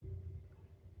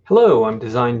Hello, I'm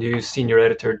Design News Senior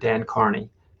Editor Dan Carney.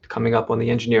 Coming up on the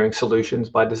Engineering Solutions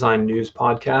by Design News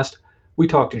podcast, we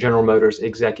talk to General Motors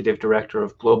Executive Director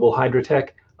of Global Hydrotech,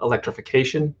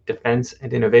 Electrification, Defense,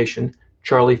 and Innovation,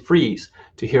 Charlie Freese,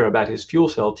 to hear about his fuel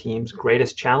cell team's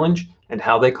greatest challenge and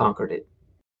how they conquered it.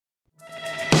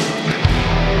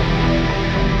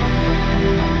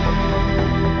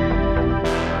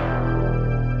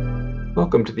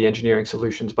 Welcome to the Engineering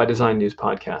Solutions by Design News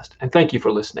podcast, and thank you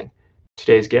for listening.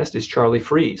 Today's guest is Charlie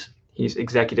Freese. He's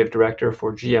Executive Director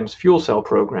for GM's Fuel Cell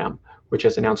Program, which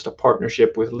has announced a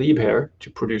partnership with Liebherr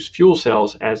to produce fuel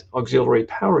cells as auxiliary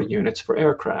power units for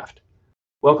aircraft.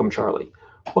 Welcome, Charlie.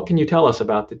 What can you tell us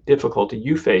about the difficulty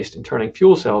you faced in turning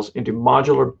fuel cells into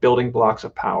modular building blocks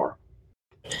of power?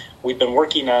 We've been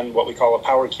working on what we call a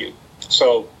power cube.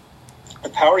 So a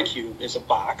power cube is a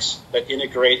box that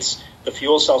integrates the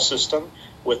fuel cell system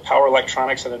with power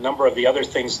electronics and a number of the other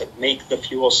things that make the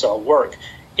fuel cell work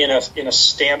in a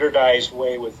standardized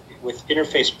way with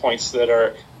interface points that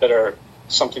are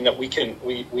something that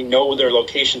we know their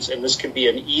locations, and this can be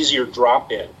an easier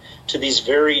drop in to these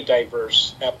very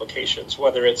diverse applications,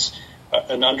 whether it's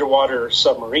an underwater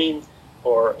submarine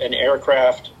or an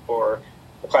aircraft or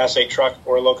a Class 8 truck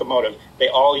or a locomotive. They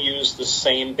all use the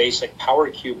same basic power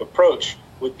cube approach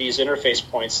with these interface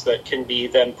points that can be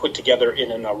then put together in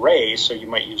an array. So you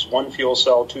might use one fuel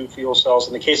cell, two fuel cells.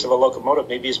 In the case of a locomotive,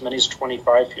 maybe as many as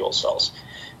 25 fuel cells.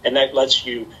 And that lets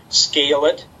you scale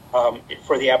it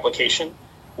for the application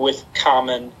with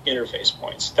common interface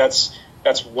points. That's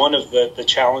one of the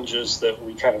challenges that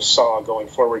we kind of saw going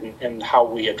forward and how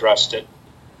we addressed it.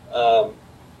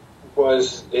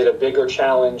 Was it a bigger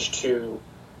challenge to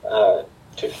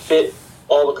fit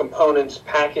all the components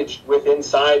packaged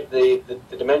inside the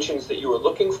dimensions that you were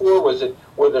looking for?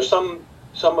 Were there some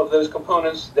of those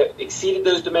components that exceeded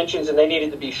those dimensions and they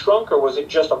needed to be shrunk, or was it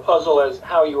just a puzzle as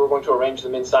how you were going to arrange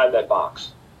them inside that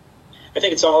box? I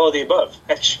think it's all of the above,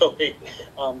 actually.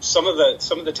 Some of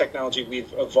the technology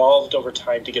we've evolved over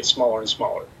time to get smaller and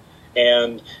smaller.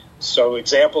 And so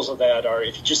examples of that are,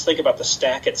 if you just think about the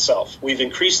stack itself, we've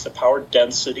increased the power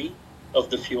density of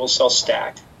the fuel cell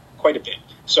stack quite a bit.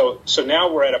 So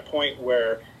now we're at a point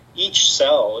where each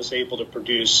cell is able to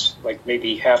produce like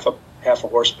maybe half a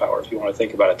horsepower, if you want to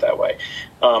think about it that way.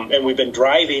 And we've been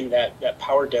driving that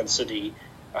power density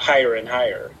higher and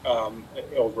higher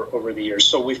over the years.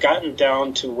 So we've gotten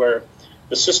down to where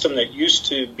the system that used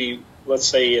to be, let's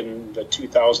say in the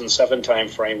 2007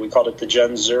 timeframe, we called it the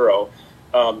Gen Zero.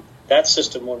 That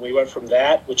system, when we went from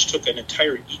that, which took an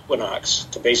entire equinox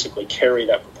to basically carry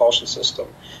that propulsion system,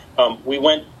 we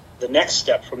went the next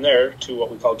step from there to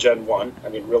what we call Gen 1. I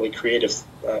mean, really creative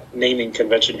naming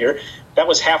convention here. That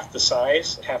was half the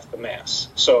size, half the mass.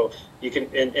 So you can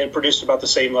and produced about the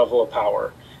same level of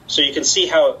power. So you can see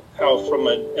how from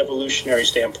an evolutionary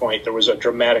standpoint, there was a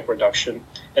dramatic reduction.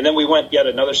 And then we went yet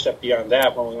another step beyond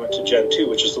that when we went to Gen 2,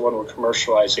 which is the one we're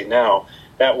commercializing now.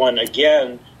 That one,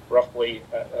 again, roughly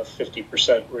a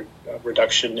 50%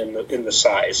 reduction in the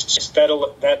size.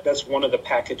 That's one of the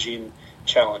packaging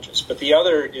challenges. But the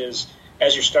other is,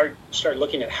 as you start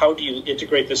looking at how do you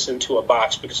integrate this into a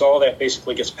box, because all that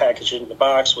basically gets packaged into the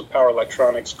box with power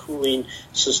electronics, cooling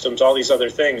systems, all these other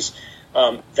things.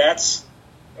 That's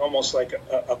almost like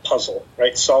a puzzle,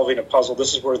 right? Solving a puzzle.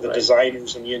 This is where the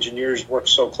designers and the engineers work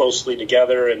so closely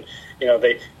together, and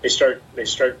they start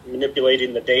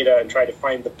manipulating the data and try to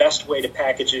find the best way to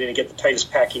package it and get the tightest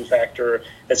packing factor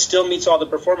that still meets all the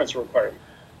performance requirements.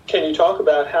 Can you talk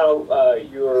about how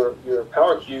your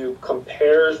power cube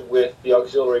compares with the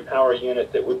auxiliary power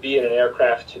unit that would be in an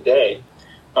aircraft today?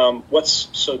 What's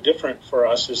so different for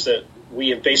us is that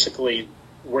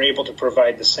we're able to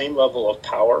provide the same level of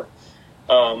power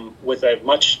with a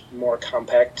much more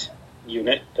compact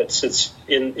unit that sits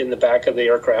in the back of the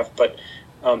aircraft. But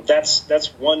that's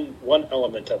one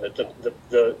element of it.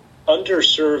 The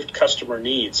underserved customer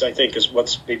needs, I think, is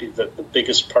what's maybe the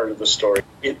biggest part of the story.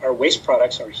 Our waste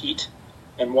products are heat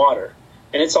and water,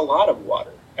 and it's a lot of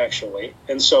water, actually.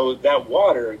 And so that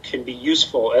water can be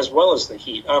useful as well as the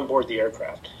heat on board the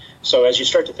aircraft. So as you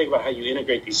start to think about how you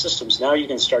integrate these systems, now you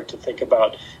can start to think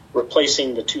about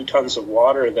replacing the 2 tons of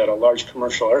water that a large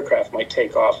commercial aircraft might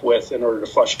take off with in order to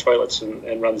flush toilets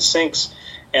and run the sinks.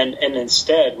 And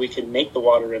instead, we can make the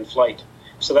water in flight.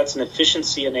 So that's an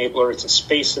efficiency enabler. It's a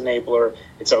space enabler.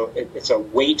 It's a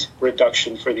weight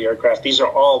reduction for the aircraft. These are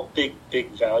all big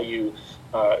value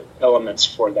elements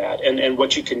for that. And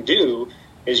what you can do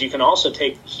is you can also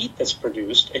take heat that's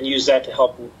produced and use that to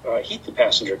help heat the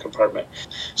passenger compartment.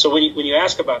 So when you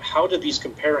ask about how do these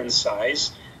compare in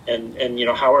size, and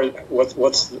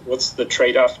what's the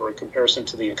trade-off or a comparison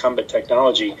to the incumbent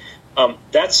technology,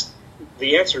 That's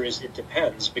the answer is it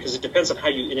depends, because it depends on how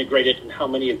you integrate it and how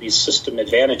many of these system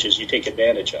advantages you take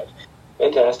advantage of.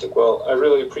 Fantastic. Well, I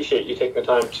really appreciate you taking the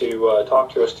time to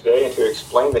talk to us today and to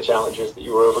explain the challenges that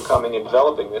you were overcoming in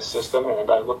developing this system, and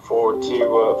I look forward to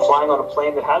flying on a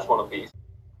plane that has one of these.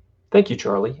 Thank you,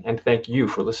 Charlie, and thank you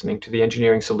for listening to the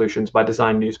Engineering Solutions by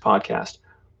Design News podcast,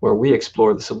 where we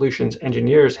explore the solutions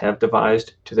engineers have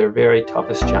devised to their very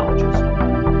toughest challenges.